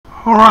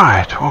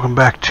Alright, welcome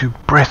back to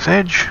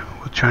Breathedge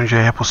with John J.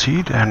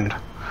 Appleseed, and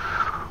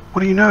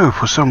what do you know,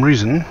 for some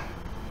reason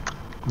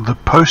the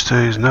poster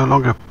is no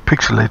longer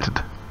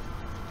pixelated.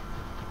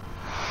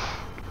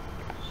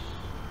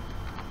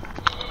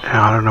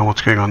 I don't know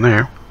what's going on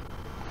there.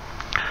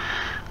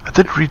 I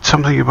did read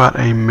something about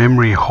a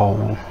memory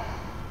hole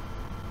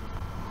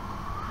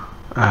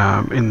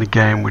in the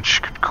game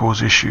which could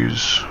cause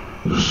issues,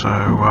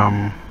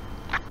 so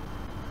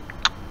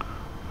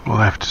we'll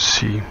have to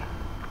see.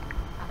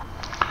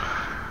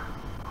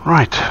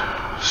 Right,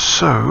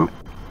 so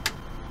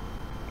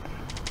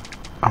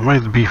I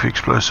made the beef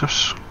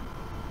explosives,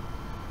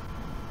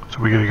 so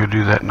we're going to go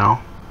do that now.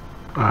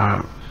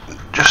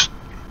 Just,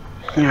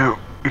 you know,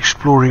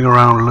 exploring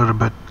around a little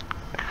bit,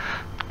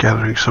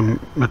 gathering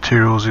some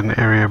materials in the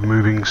area,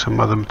 moving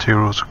some other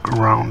materials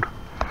around.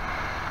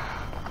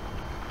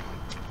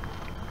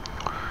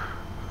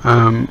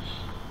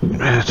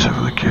 Let's have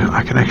a look here.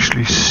 I can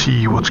actually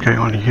see what's going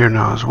on here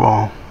now as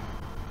well.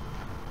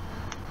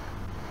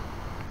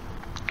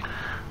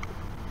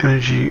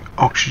 Energy,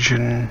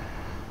 oxygen,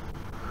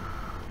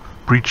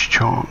 breach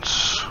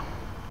chance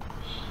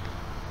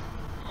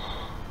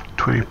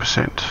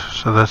 20%,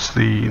 so that's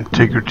the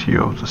integrity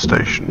of the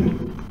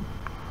station.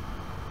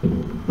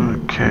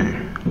 Okay,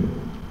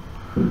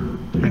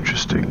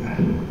 interesting.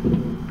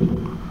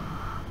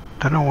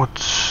 Don't know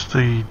what's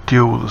the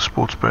deal with the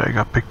sports bag.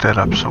 I picked that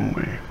up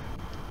somewhere.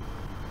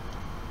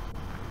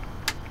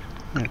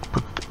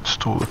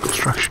 Install the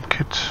construction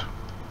kit.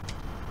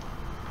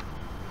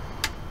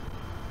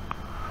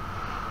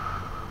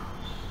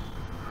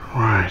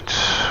 Right,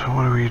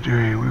 what are we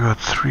doing? We got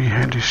 3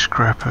 handy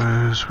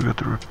scrappers, we got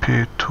the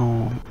repair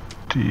tool,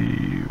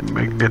 the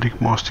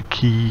magnetic master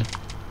key,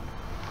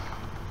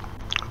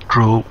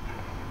 drill,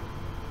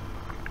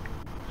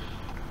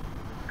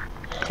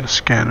 and a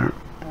scanner.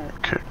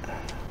 Okay.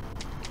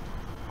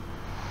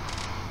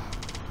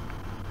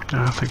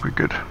 I think we're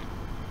good.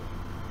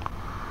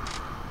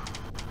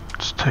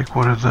 Let's take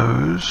one of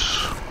those.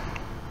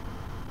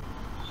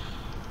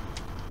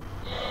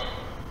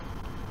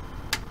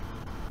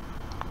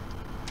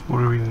 What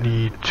do we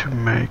need to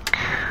make?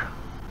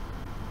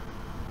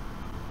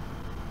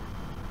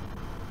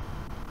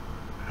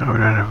 No, we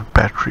don't have a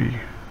battery.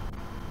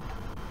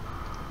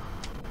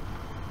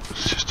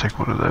 Let's just take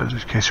one of those in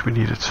case we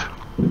need it.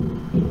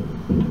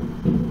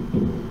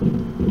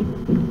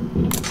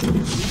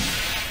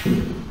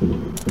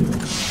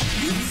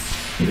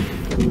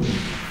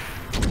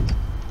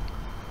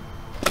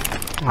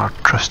 Our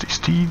trusty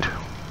steed.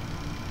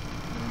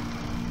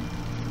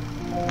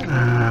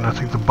 And I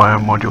think the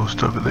biomodule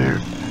is over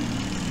there.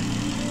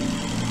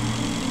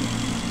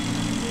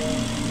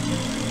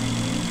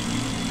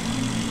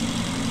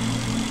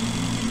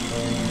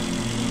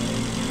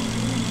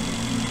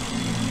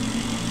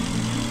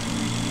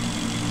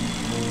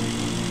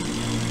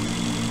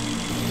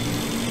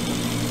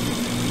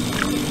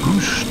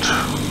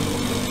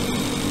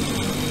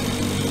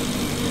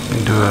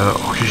 And do an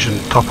oxygen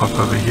top up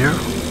over here.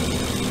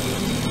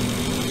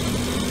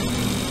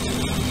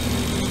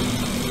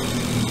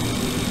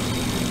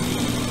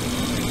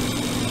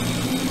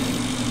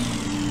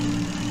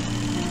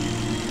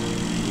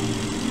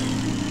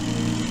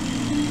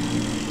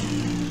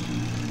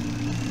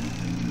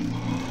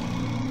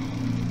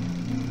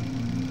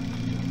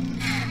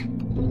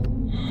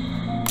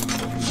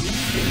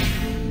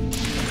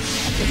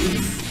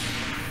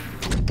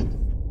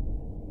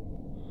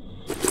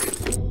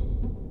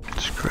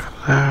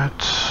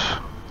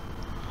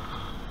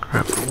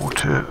 Grab the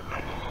water.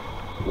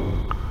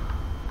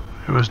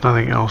 There was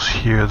nothing else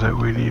here that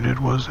we needed,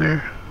 was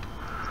there?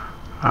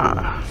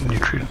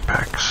 Nutrient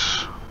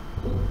packs.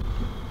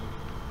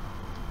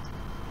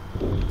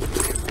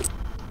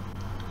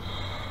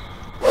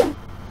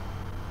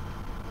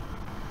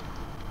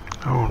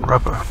 Oh,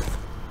 rubber.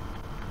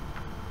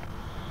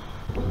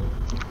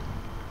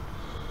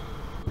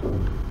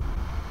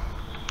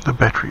 The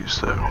batteries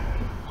though.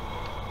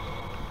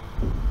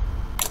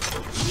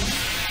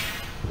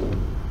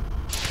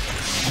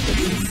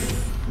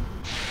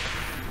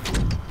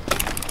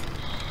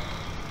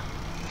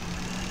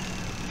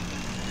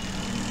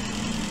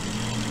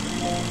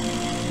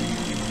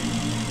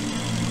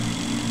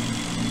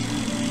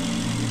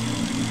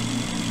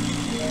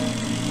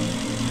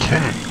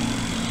 Okay.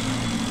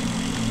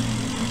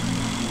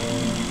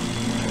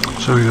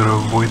 So we gotta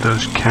avoid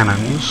those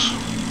cannons.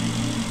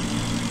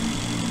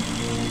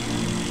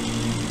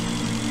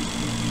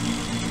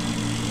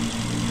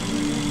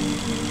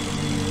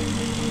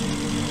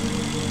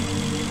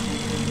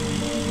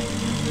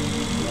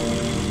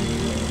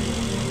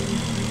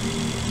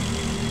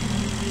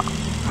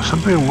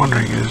 Something I'm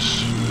wondering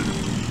is,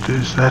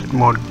 there's that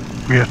mod,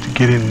 we have to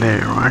get in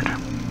there, right?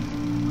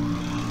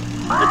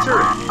 It's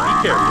Earth,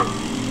 be careful.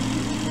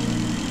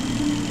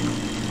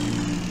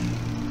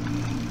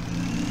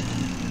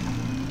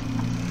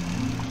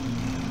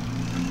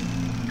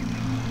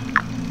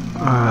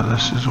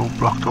 This is all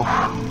blocked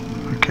off.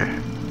 Okay.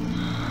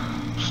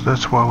 So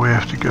that's why we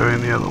have to go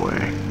in the other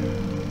way.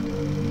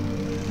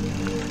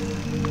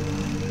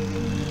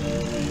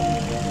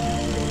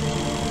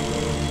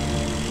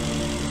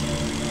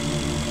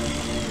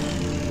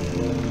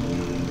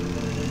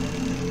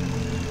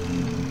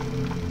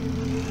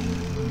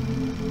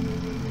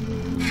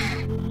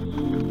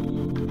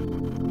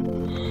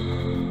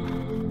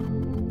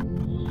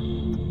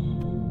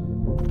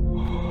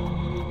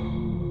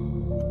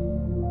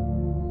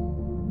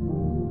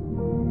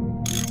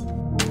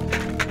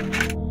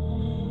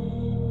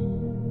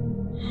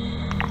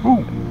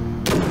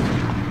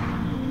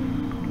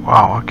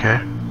 Okay.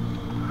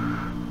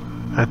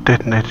 That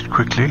detonated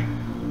quickly.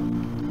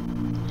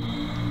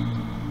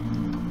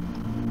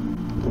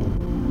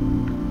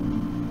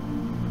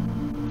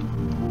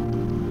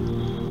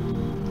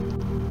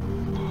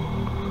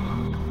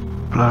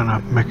 Blown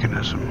up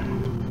mechanism.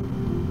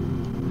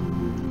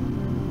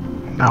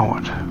 Now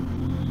what?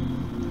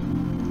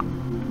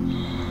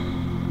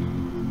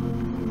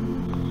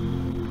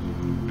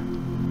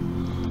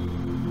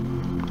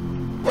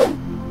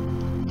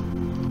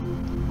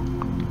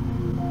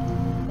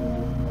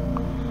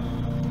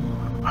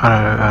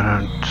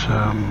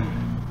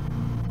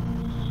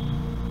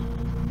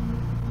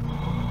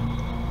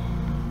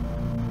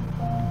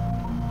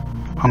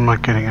 I'm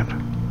not getting it.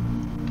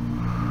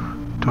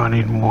 Do I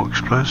need more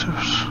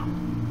explosives?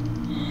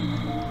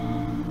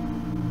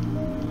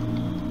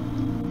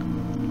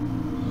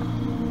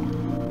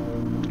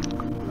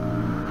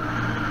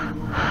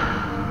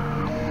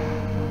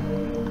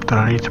 Did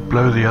I need to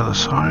blow the other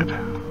side?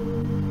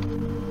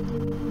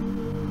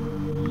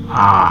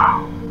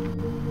 Ah.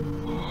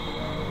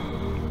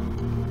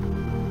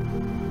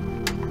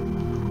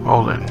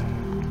 Well then.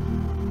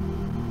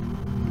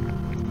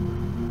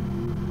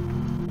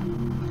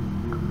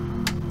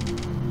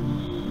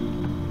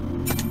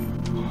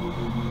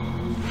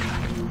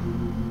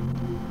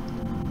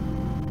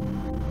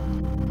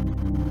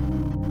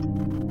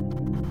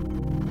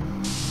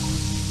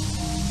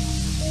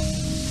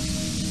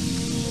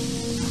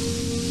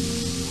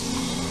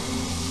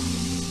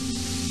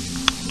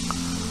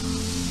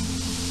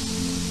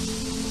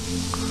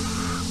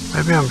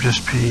 Maybe I'm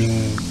just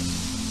being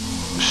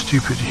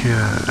stupid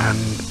here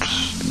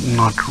and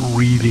not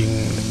reading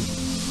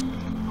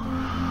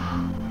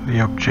the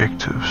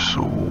objectives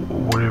or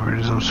whatever it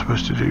is I'm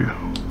supposed to do.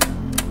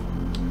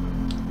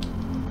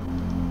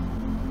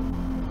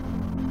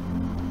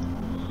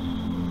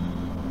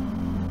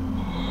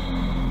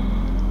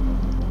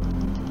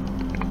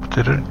 But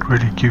they don't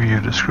really give you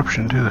a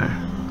description, do they?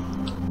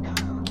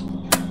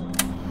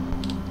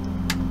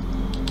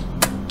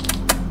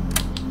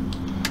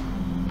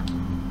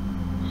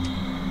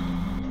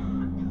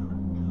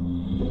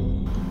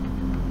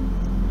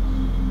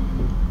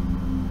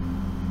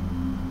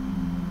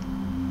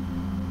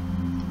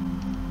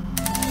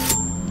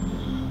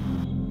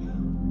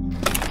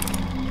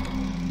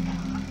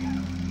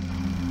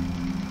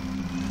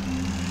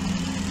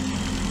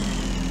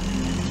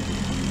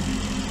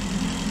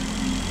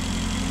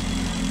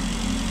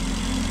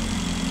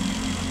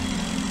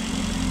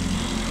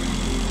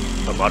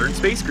 A modern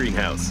space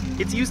greenhouse.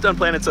 It's used on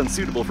planets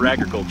unsuitable for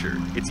agriculture.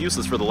 It's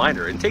useless for the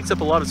liner and takes up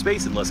a lot of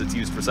space unless it's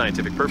used for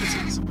scientific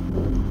purposes.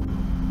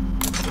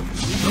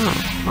 Oh,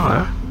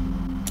 hello.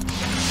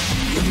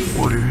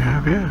 What do we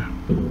have here?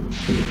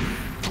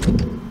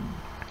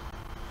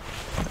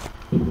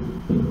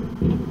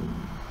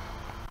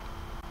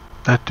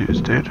 That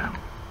dude's dead.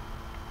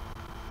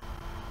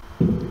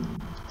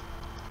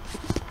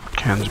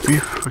 Cans of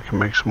beef. We can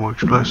make some more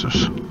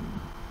explosives.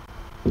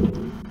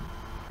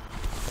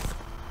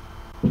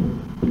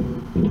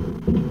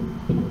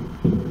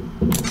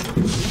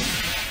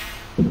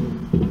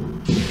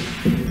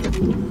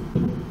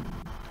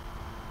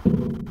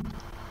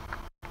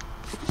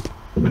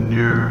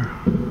 Manure.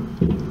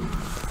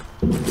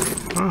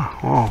 Oh,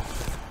 wow.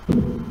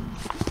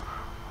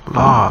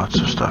 Lots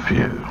of stuff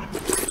here.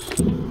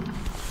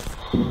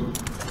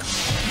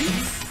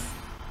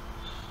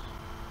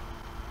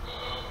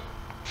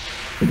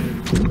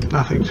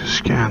 Nothing to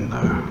scan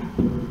though.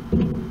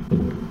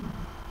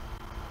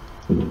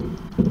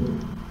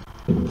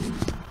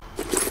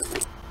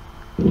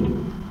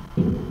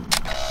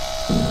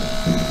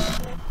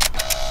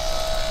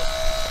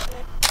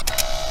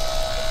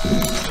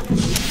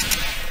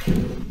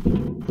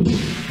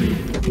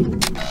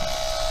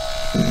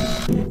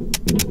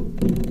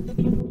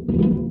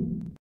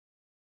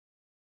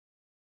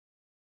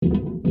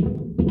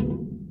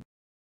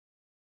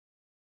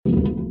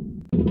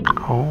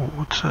 Oh,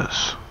 what's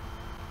this?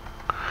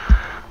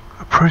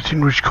 A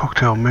protein-rich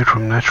cocktail made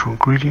from natural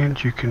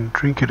ingredients. You can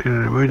drink it in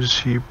an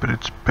emergency, but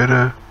it's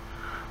better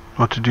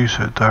not to do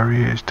so.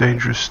 Diarrhea is a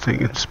dangerous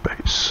thing in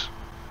space.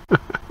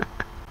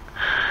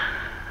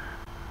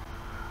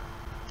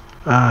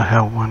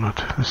 Hell, why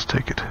not? Let's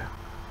take it.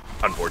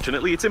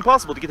 Unfortunately, it's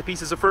impossible to get the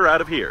pieces of fur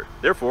out of here.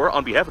 Therefore,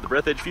 on behalf of the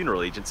Breathedge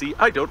Funeral Agency,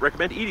 I don't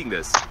recommend eating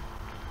this.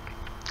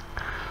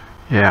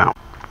 Yeah,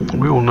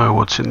 we all know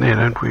what's in there,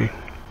 don't we?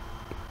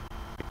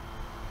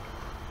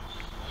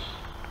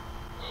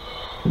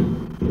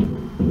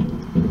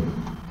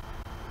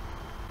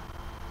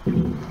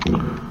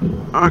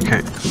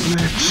 Okay,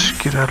 let's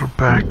skedaddle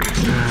back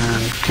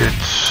and get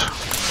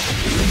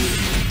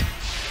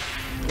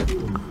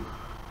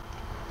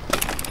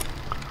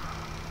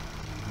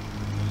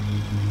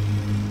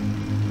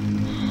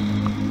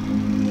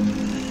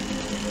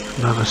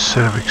another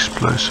set of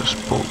explosives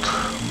built.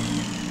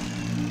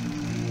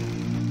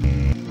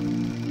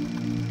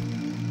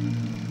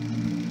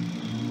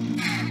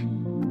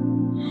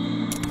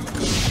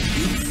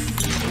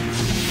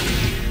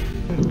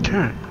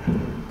 Okay.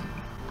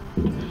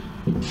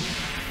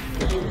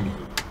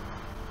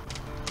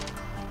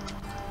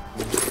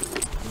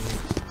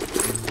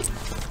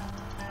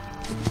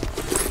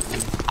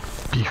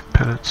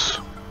 pellets.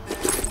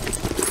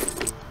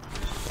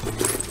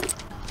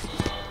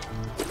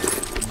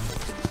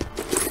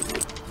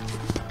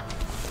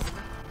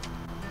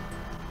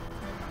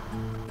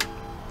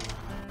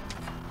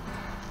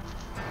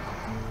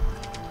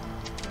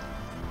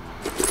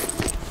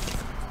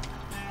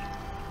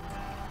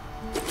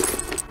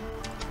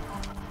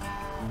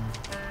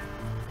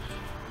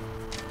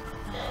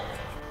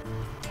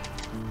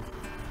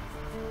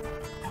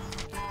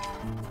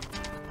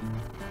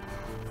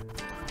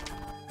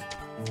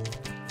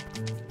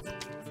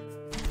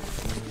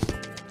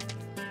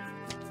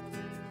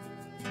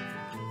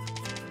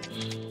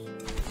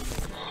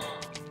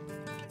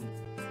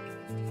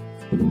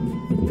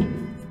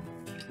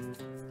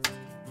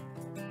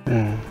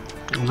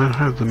 I don't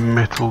have the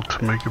metal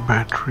to make a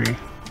battery.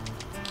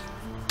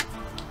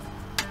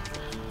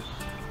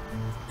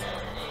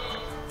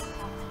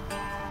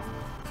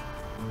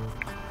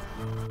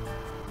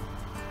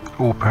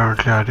 Oh,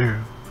 apparently I do.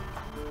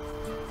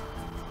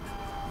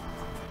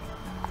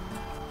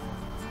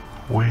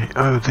 Where?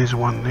 Oh, there's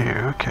one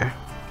there, okay.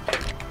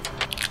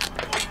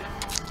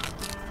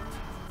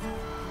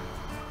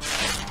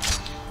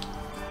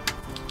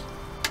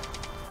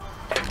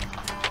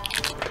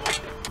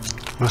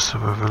 Must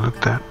have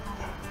overlooked that.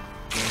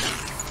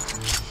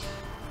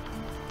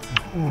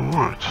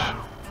 Alright.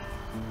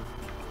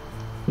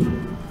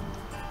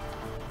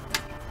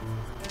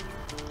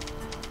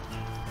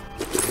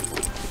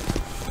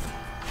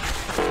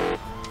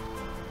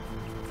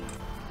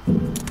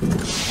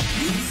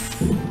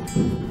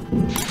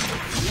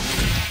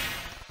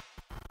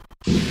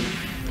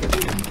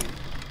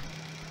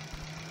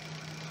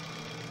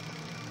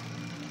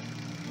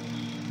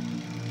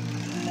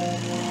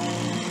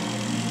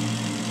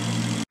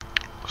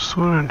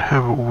 So I don't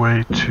have a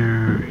way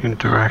to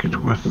interact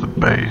with the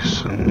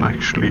base and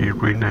actually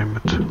rename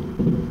it.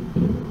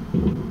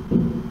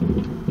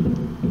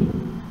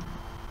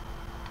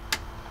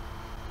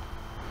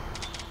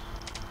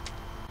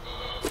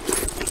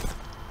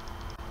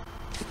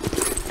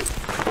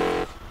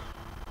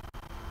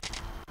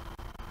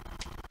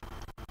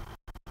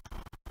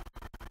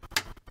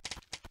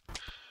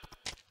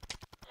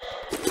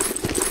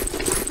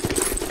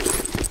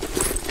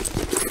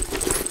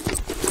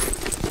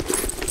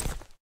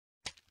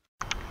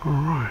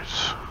 Alright,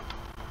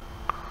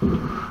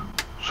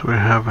 so we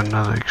have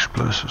another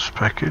explosives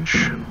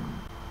package.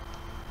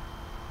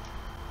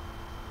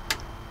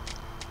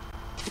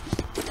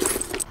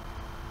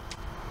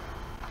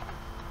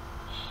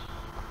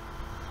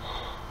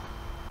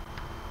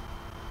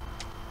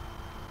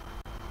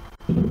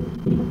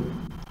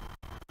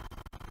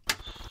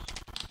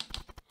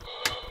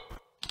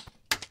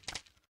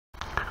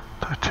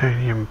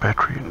 Titanium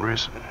battery and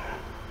resin.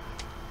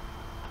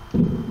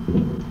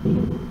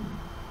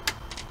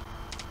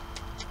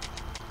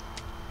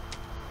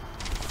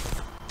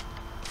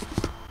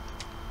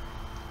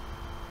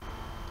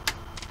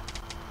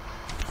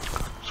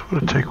 I'm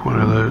going to take one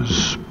of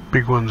those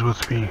big ones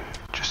with me,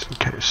 just in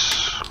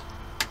case.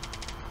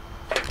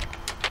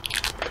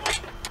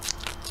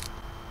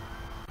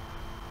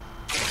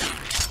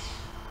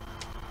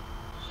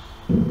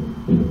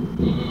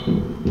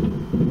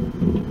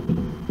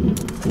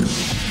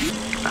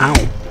 Ow!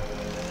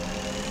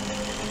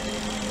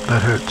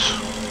 That hurts.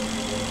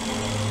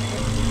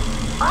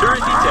 Turret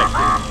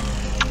detected.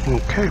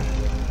 Okay.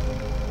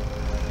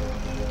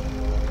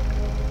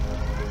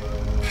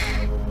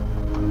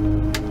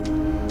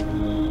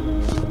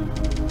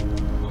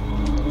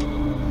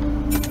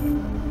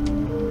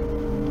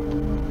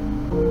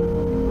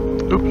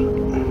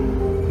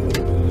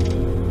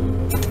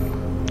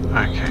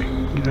 Okay,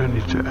 you don't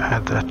need to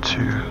add that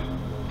to.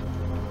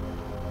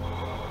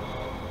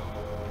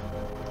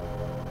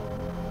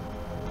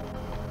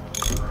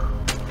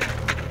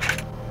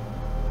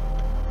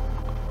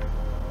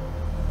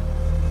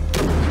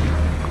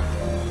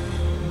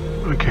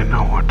 Okay,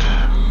 now what?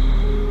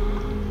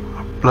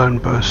 I've blown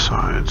both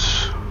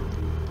sides.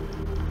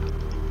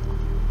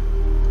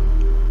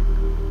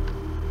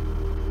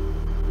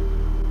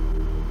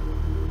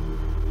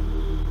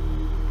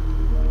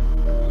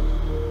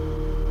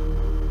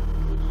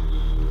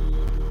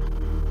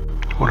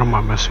 What am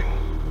I missing?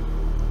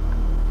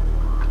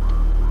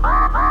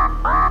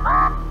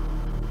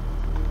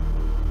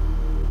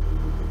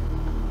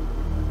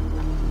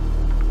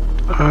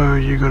 Oh,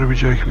 you gotta be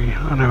joking me.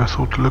 I never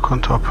thought to look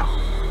on top.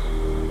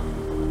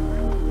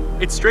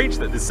 It's strange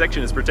that this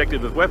section is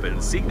protected with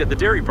weapons, seeing that the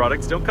dairy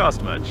products don't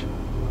cost much.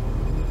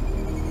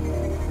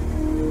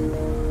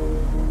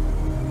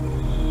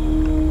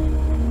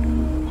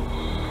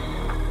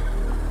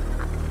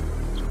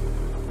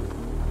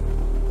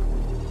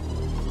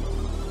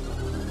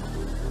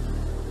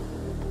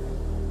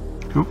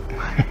 Oop.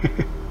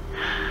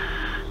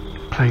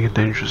 Playing a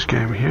dangerous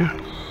game here.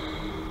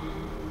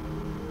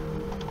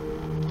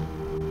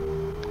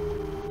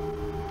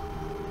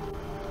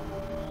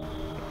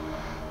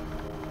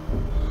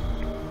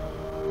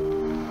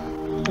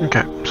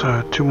 Okay,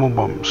 so 2 more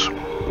bombs.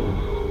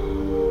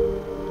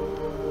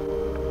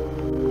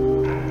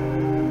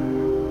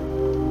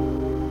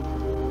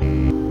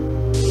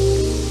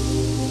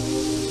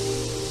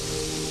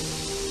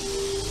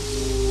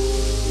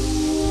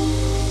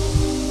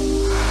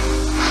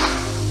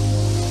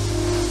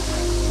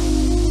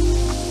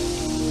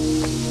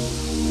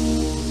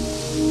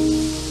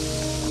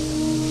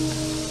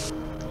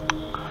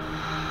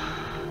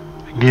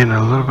 again,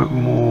 a little bit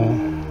more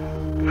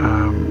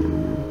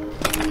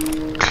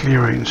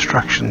clearer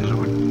instructions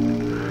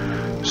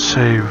would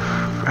save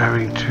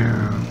having to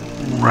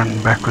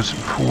run backwards and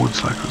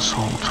forwards like this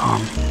whole time.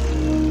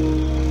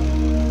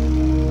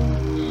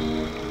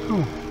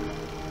 Oh.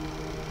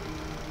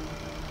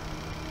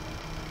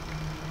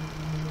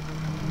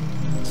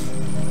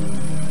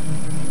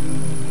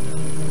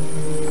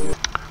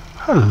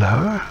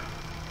 Hello.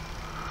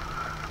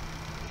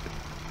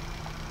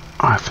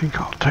 I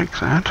think I'll take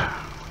that.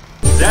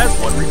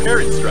 SAS1 repair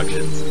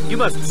instructions. You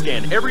must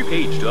scan every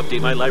page to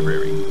update my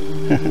library.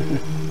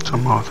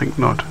 Somehow I think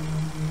not.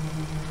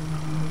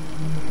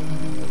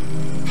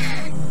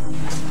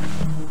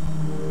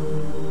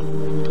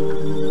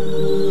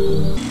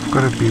 I've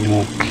got to be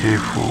more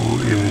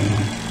careful in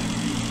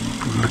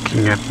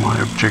looking at my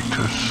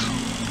objectives,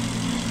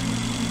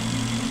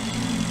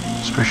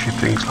 especially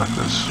things like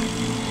this,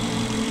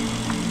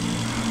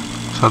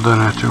 so I don't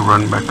have to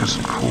run backwards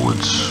and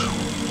forwards.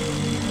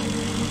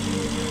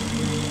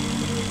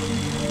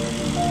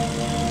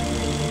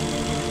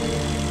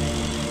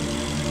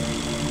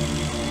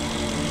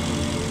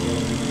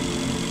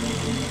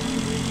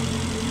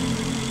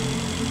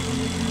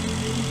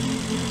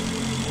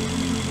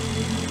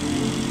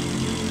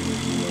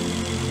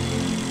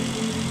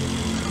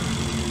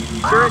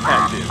 Turret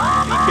active.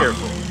 Be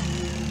careful.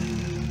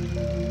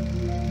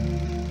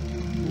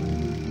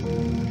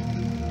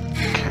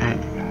 Okay.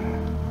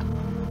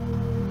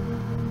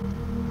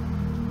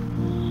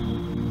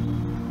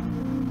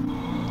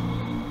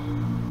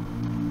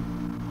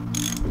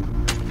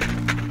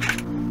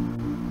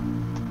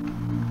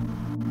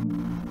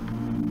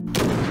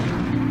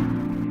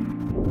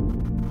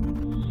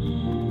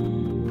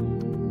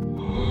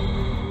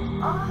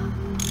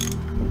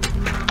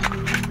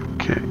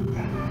 Okay.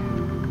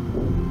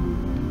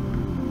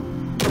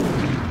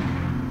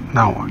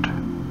 Now what?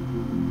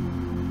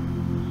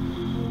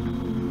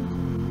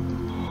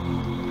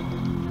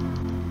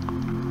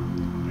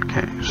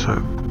 Okay,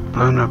 so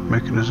blown up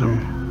mechanism.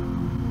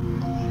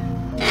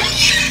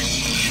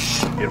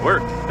 It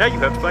worked. Now you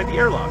have to find the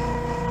airlock.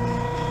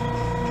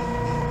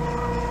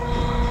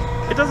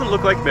 It doesn't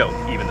look like milk,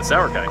 even the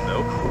sour kind,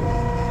 though.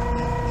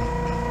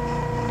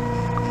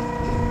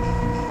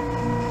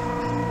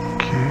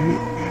 Okay.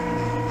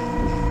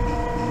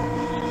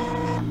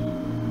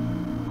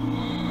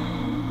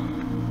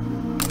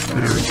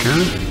 There we go.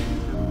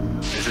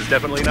 This is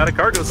definitely not a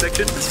cargo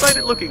section, despite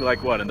it looking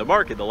like one and the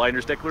mark in the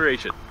liner's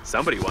declaration.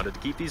 Somebody wanted to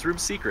keep these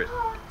rooms secret.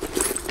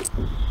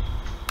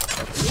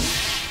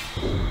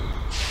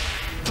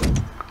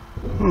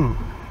 Oh,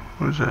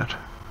 what is that?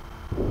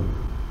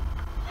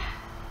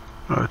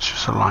 Oh, it's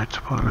just a light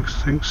by the looks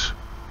of things.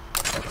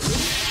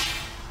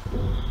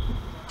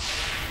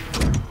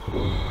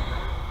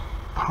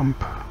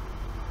 Pump.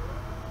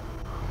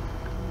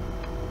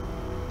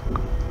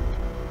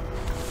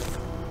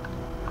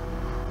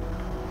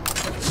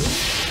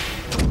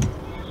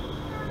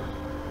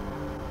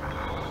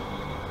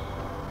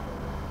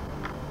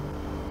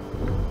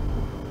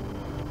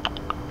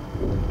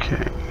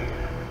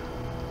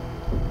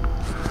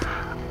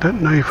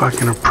 Don't know if I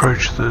can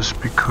approach this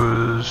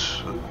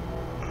because I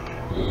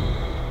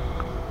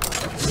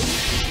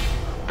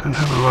don't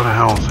have a lot of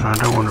health and I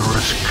don't want to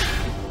risk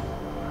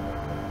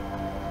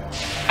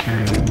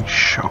getting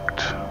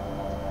shocked.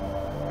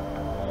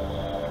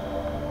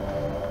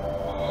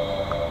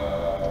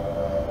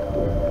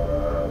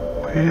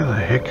 Where the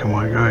heck am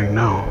I going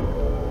now?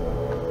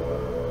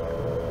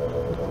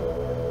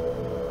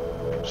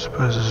 I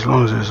suppose as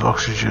long as there's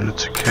oxygen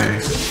it's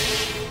okay.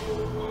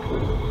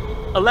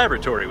 A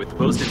laboratory with the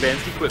most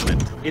advanced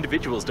equipment.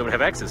 Individuals don't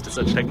have access to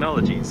such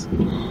technologies.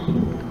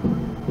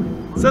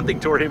 Something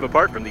tore him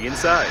apart from the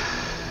inside.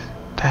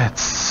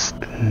 That's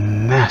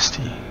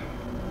nasty.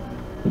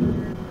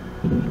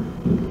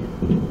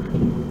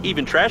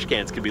 Even trash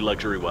cans can be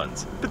luxury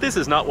ones, but this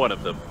is not one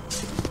of them.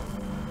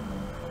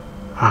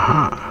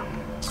 Aha.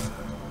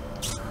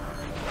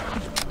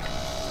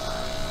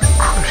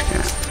 Trash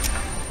can.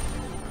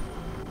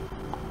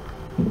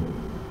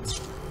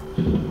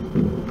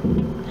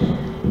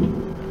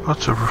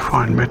 Lots of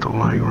refined metal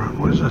lying around.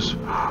 What is this?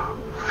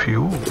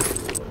 Fuel.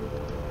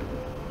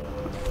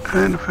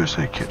 And a first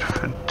aid kit.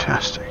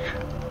 Fantastic.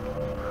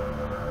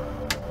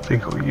 I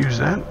think I'll use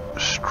that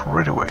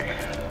straight away.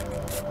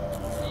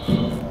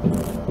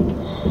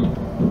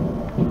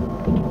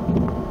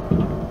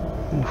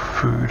 More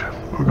food.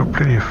 I've got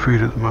plenty of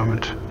food at the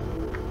moment.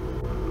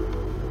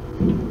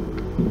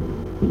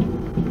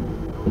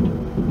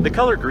 The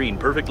color green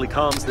perfectly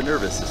calms the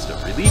nervous system,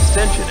 relieves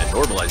tension, and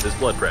normalizes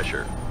blood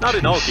pressure. Not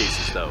in all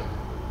cases, though.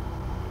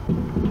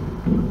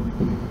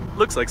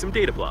 Looks like some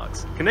data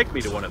blocks. Connect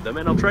me to one of them,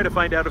 and I'll try to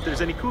find out if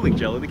there's any cooling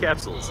gel in the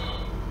capsules.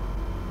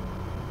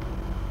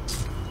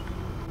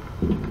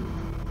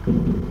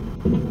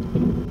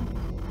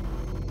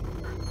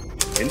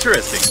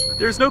 Interesting.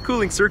 There's no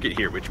cooling circuit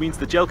here, which means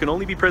the gel can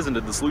only be present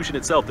in the solution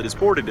itself that is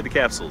poured into the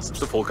capsules.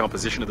 The full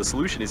composition of the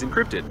solution is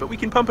encrypted, but we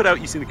can pump it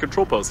out using the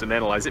control post and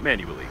analyze it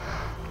manually.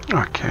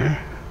 Okay.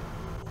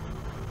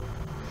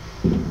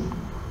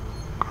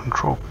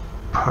 Control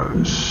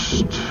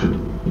post.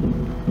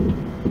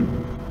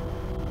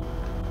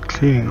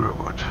 Cleaning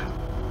robot.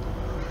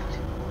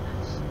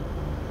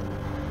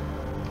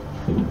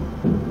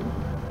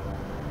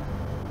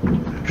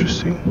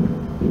 Interesting.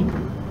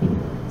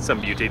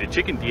 Some mutated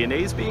chicken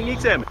DNA is being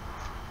examined.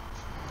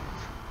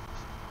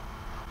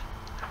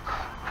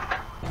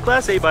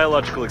 Class A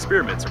biological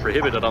experiments are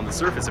prohibited on the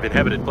surface of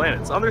inhabited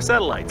planets, on their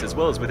satellites, as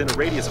well as within a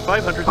radius of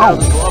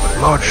 500,000 kilometers.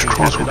 Large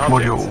transport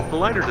module. The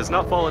liner does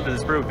not fall under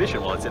this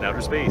prohibition while it's in outer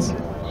space.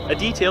 A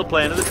detailed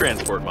plan of the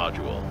transport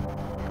module.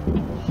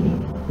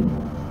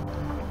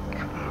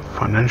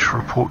 Financial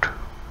report.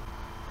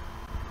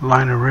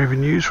 Liner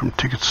revenues from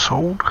tickets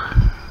sold.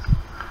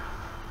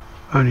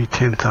 Only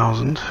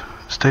 10,000.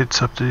 State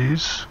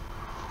subsidies.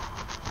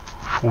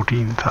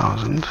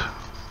 14,000.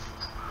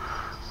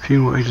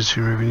 Funeral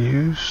agency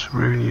revenues.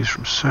 Revenues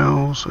from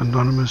sales.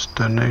 Anonymous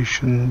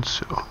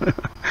donations.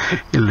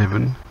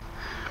 11.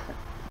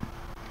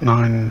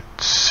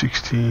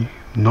 960.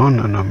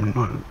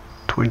 Non-anonymous.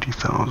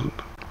 20,000.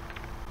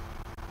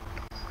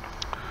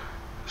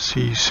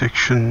 See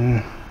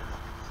section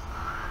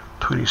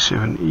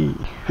 27E.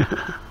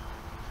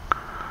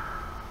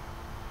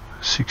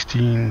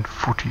 16,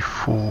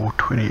 44,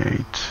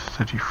 28,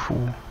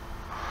 34.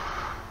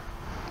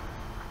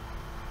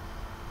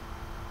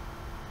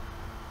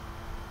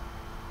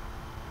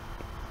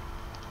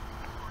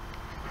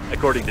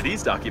 According to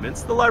these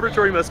documents, the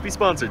laboratory must be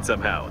sponsored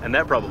somehow, and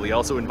that probably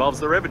also involves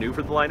the revenue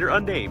for the liner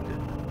unnamed.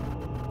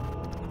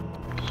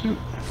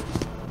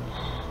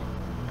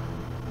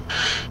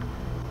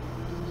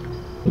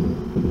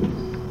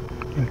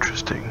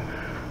 Interesting.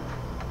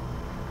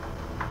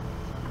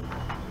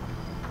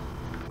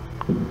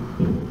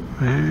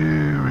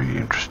 Very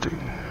interesting.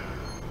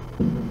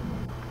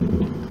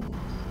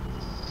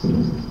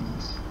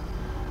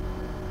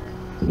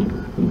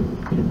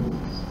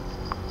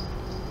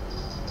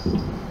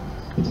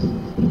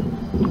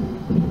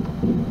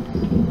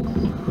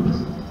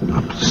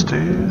 Up the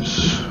stairs.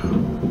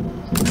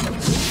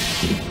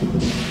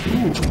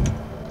 Ooh.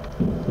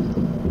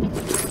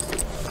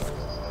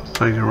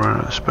 Taking a run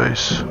out of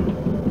space.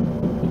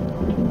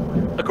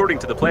 According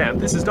to the plan,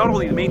 this is not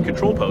only the main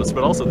control post,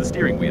 but also the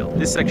steering wheel.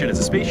 This section is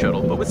a space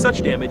shuttle, but with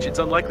such damage, it's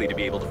unlikely to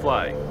be able to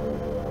fly.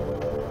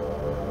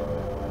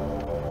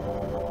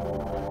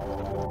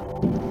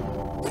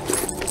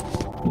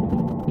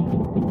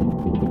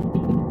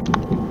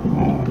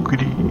 More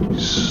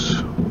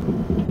goodies.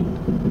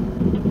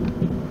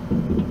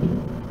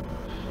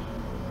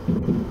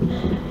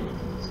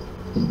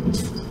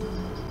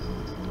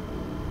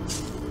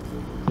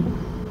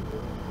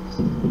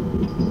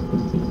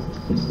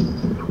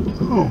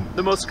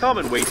 The most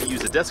common way to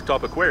use a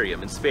desktop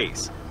aquarium in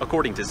space.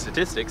 According to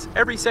statistics,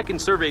 every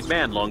second surveyed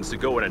man longs to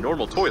go in a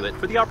normal toilet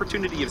for the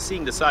opportunity of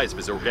seeing the size of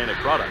his organic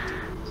product.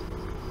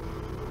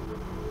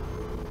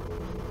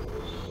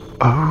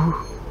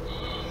 Oh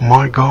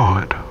my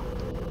god.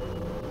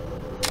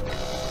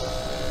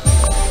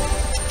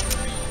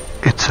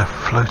 It's a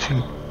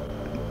floating...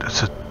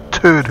 It's a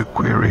turd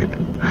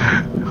aquarium.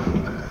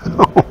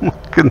 Oh my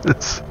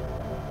goodness.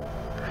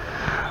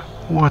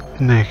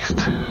 What next?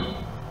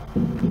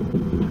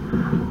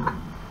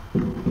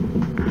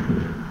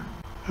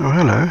 Oh,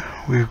 hello.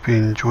 We've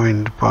been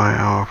joined by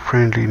our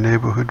friendly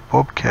neighborhood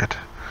bobcat,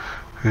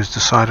 who's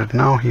decided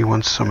now he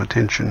wants some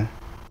attention.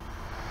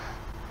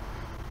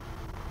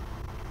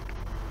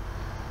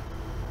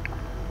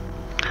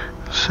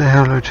 Say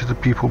hello to the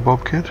people,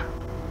 bobcat.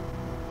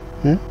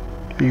 Are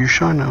you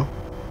shy now?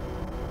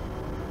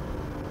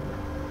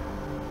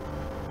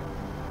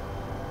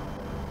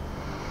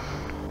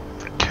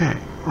 Okay,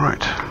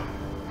 right.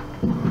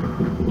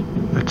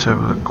 Let's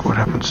have a look what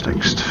happens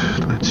next.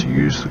 Let's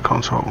use the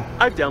console.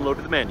 I've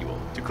downloaded the manual.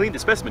 To clean the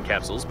specimen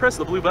capsules, press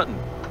the blue button.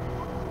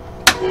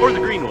 Or the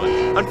green one.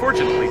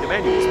 Unfortunately, the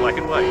manual is black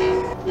and white.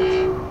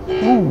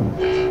 Ooh.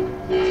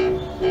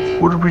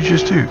 What did we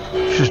just do?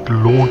 Just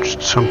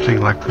launched something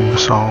like the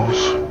missiles.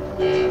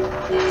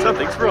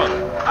 Something's wrong.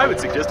 I would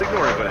suggest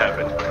ignoring what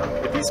happened.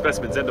 If these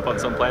specimens end up on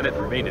some planet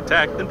and remain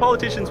intact, then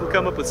politicians will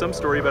come up with some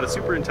story about a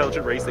super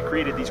intelligent race that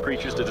created these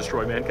creatures to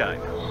destroy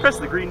mankind. Press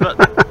the green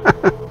button.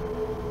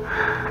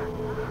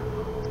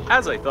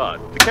 As I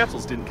thought, the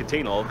capsules didn't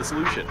contain all of the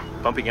solution.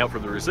 Pumping out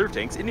from the reserve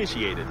tanks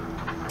initiated.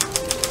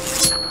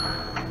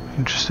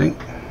 Interesting.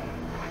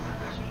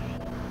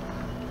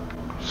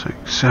 So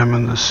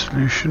examine the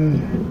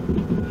solution.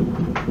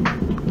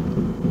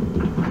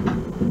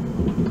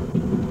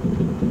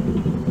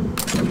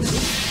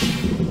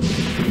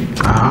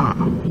 Ah.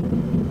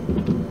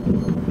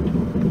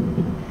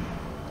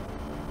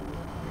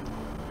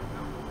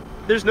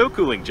 There's no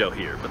cooling gel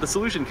here, but the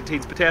solution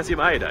contains potassium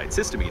iodide,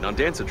 cysteamine,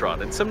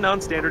 ondansetron, and some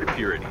non-standard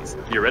impurities.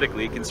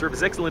 Theoretically, it can serve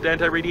as excellent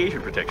anti-radiation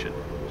protection.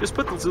 Just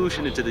put the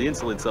solution into the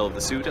insulin cell of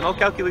the suit, and I'll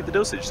calculate the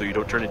dosage so you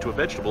don't turn into a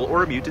vegetable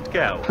or a mutant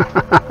cow.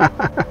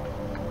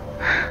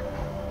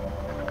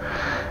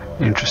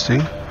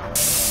 Interesting.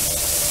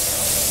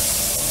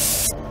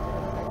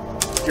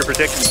 Your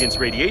protection against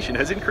radiation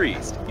has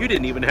increased. You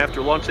didn't even have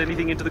to launch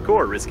anything into the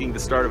core, risking the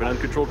start of an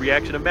uncontrolled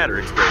reaction of matter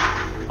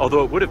explosion.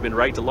 Although it would have been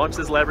right to launch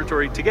this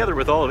laboratory together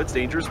with all of its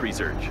dangerous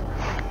research.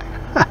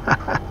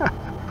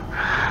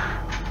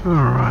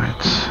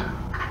 Alright.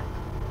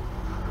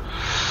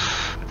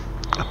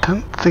 I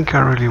don't think I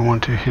really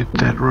want to hit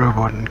that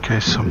robot in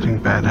case something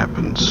bad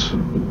happens.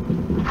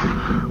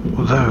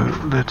 Although,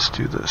 let's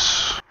do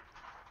this.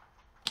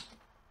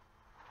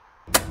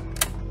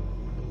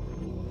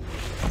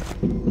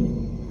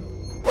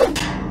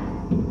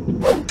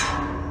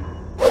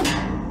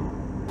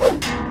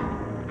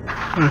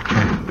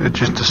 Okay, it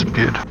just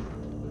disappeared.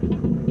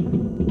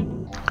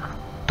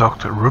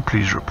 Dr.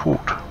 Ripley's report.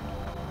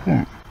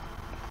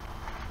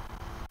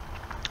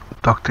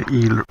 Dr.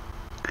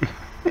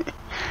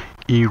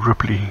 E.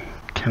 Ripley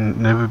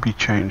can never be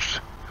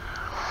changed.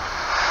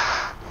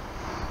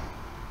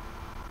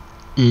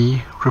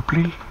 E.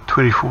 Ripley,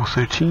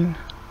 2413.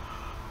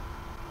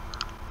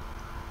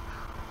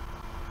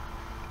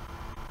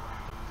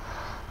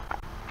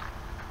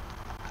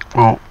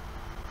 Well,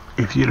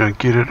 if you don't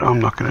get it, I'm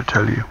not going to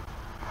tell you.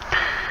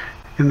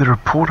 In the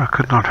report, I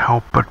could not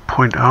help but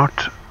point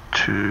out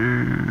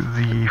to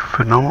the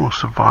phenomenal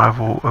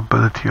survival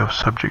ability of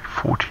Subject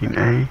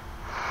 14A.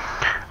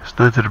 As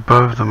noted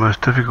above, the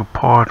most difficult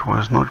part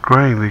was not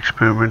growing the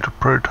experimental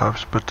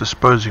prototypes, but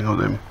disposing of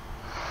them.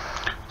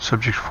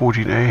 Subject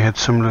 14A had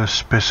similar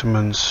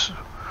specimens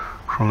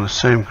from the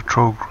same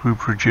control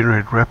group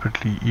regenerate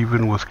rapidly,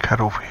 even with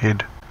cut-off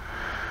head.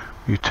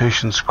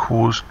 Mutations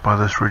caused by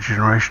this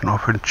regeneration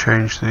often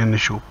changed their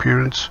initial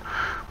appearance.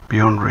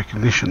 Beyond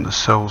recognition, the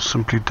cells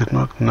simply did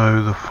not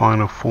know the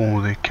final form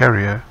of their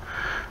carrier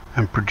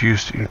and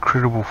produced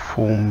incredible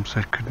forms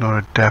that could not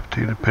adapt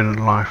to independent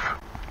life.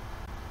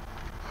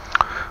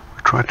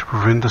 We tried to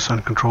prevent this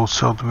uncontrolled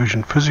cell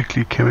division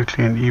physically,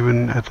 chemically, and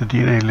even at the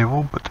DNA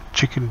level, but the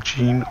chicken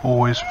gene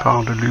always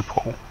found a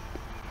loophole.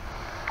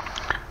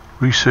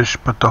 Research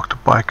by Dr.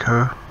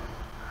 Baiko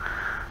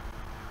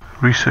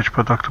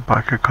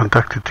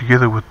conducted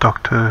together with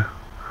Dr.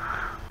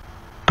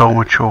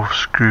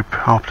 Dolmachev's group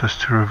helped us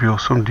to reveal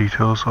some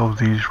details of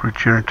these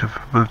regenerative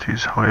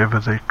abilities. However,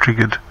 they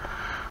triggered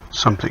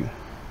something.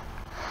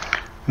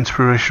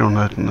 Inspirational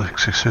note on the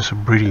success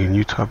of breeding a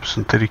new type of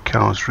synthetic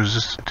cows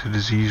resistant to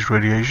disease,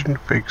 radiation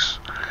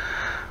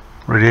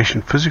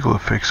physical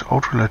effects,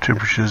 ultra-low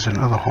temperatures, and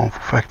other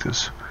harmful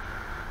factors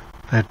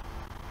that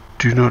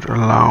do not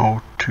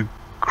allow to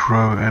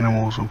grow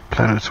animals on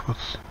planets with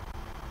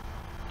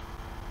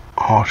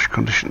harsh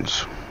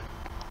conditions.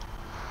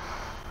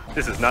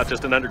 This is not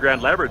just an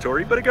underground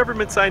laboratory, but a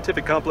government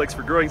scientific complex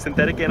for growing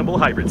synthetic animal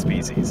hybrid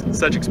species.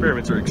 Such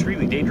experiments are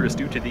extremely dangerous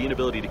due to the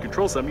inability to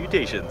control some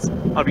mutations.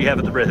 On behalf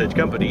of the Breathedge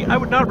company, I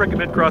would not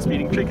recommend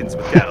crossbreeding chickens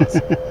with cows.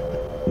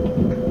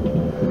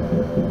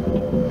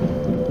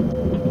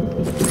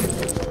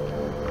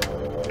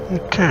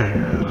 Okay,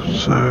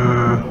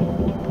 so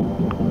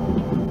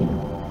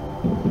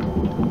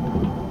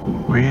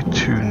where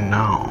to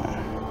now?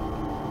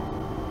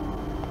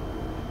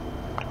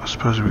 I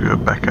suppose we go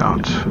back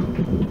out.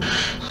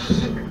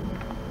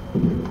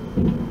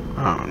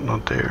 Oh,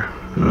 not there.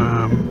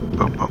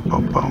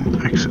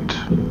 Exit.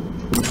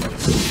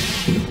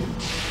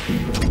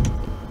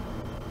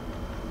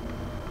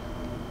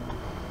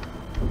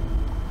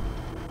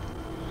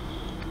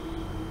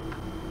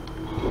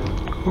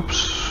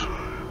 Oops.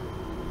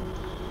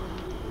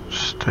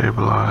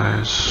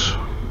 Stabilize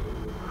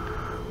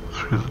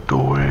through the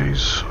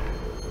doorways.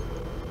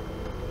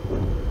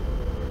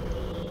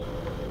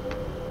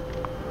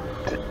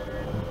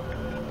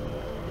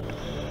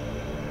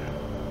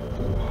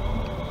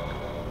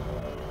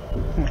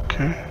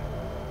 Okay.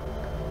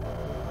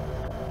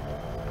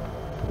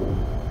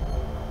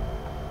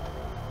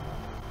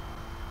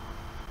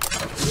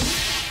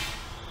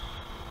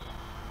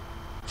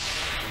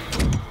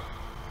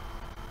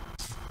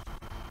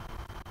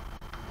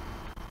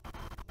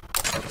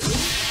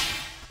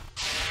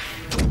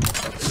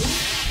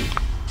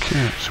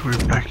 Okay, so we're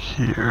back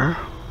here.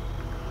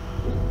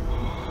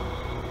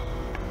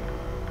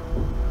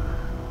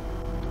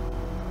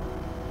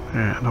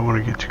 Yeah, I don't want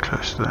to get too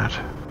close to that.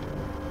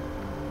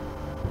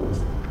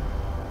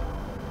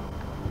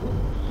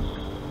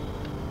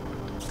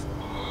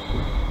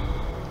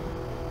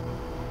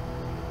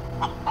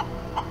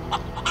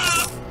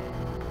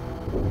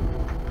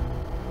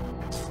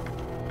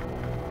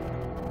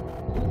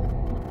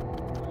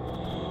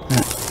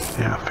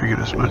 Yeah, I figured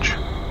as much.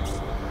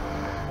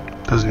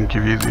 Doesn't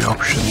give you the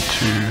option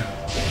to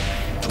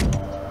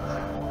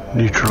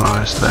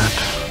neutralize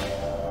that.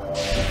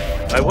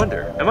 I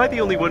wonder, am I the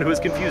only one who is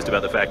confused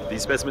about the fact that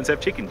these specimens have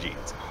chicken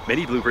genes?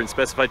 Many blueprints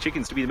specify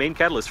chickens to be the main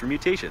catalyst for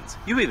mutations.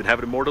 You even have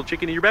an immortal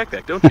chicken in your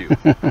backpack, don't you?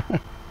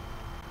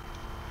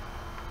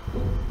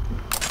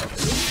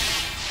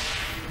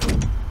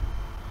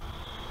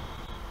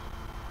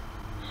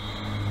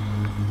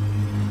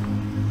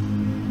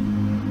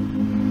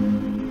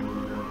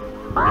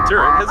 The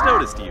turret has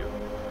noticed you.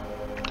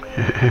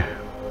 Yeah.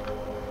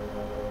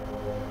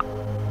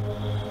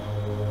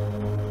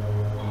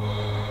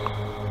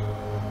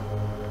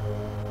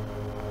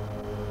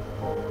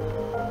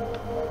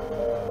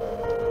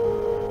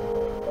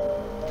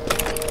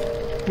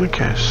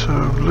 Okay, so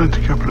I've learned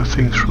a couple of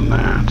things from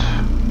that.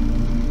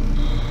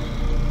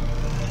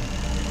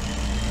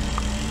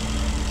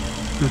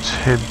 Let's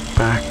head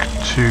back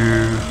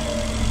to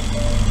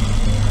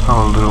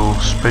our little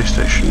space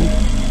station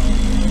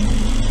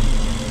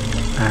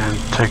and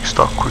take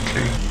stock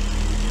quickly.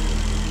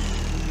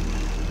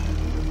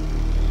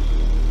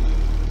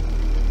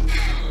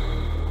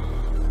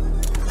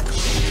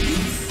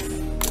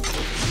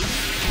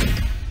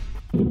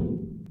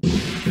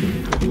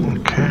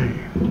 Okay.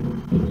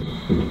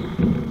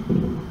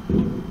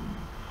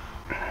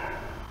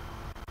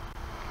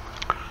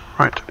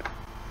 Right.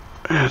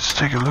 Let's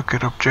take a look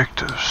at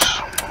objectives.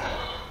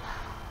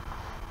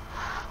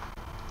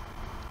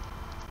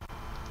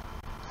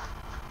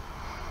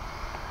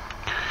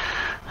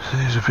 So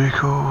there's a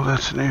vehicle,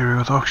 that's an area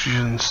with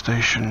oxygen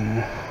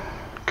station.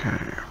 Okay,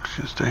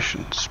 oxygen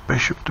station,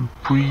 spaceship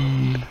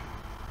debris.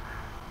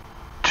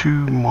 2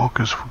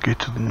 markers for get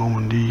to the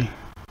Normandy.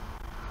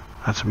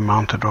 That's a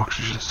mounted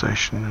oxygen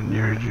station, a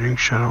near engineering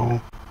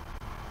shuttle.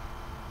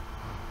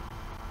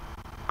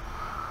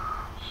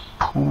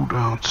 Pulled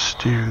out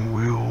steering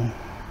wheel.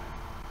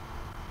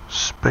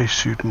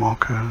 Spacesuit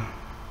marker.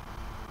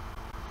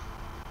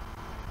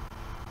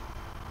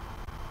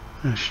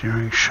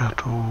 Engineering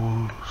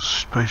shuttle.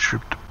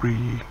 Spaceship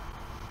debris.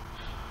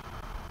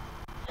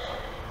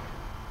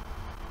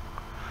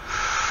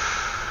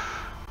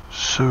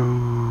 So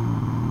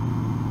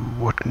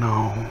what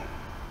now?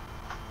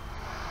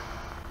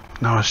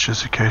 Now it's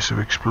just a case of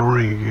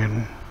exploring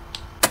again.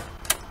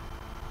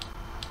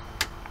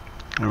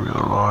 We've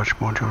got a large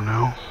module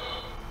now.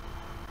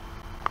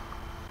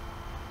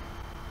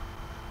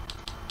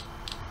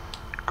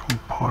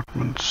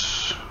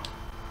 Compartments.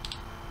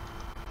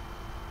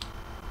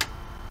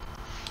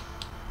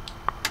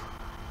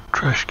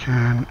 Trash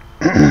can.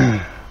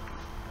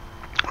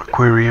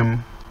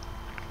 Aquarium.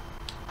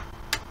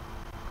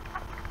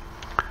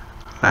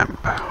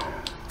 Lamp.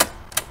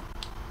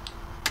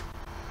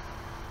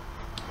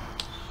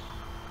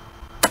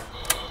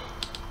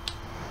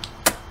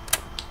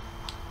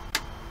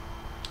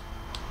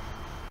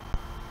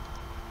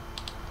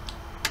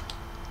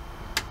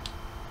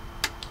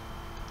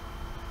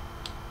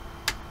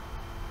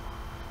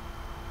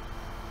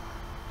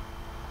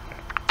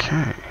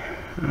 Okay.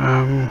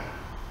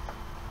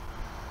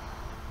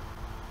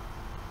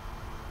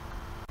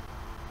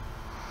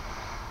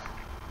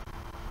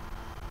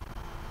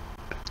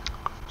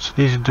 So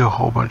I need to do a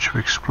whole bunch of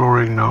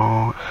exploring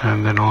now,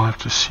 and then I'll have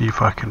to see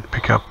if I can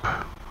pick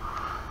up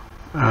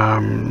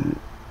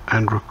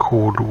and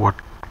record what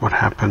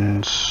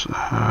happens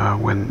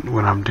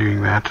when I'm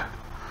doing that.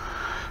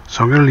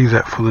 So I'm going to leave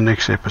that for the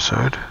next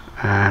episode,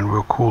 and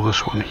we'll call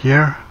this one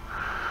here.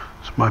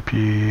 This might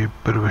be a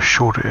bit of a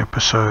shorter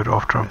episode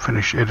after I'm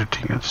finished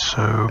editing it.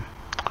 So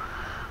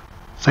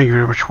thank you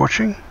very much for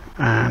watching,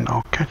 and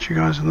I'll catch you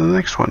guys in the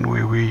next one,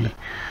 where we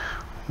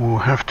will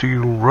have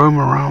to roam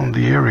around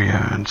the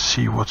area and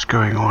see what's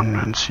going on,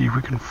 and see if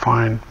we can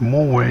find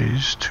more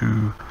ways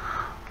to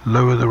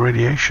lower the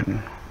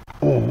radiation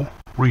or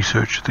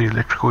research the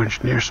electrical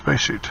engineer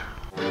spacesuit.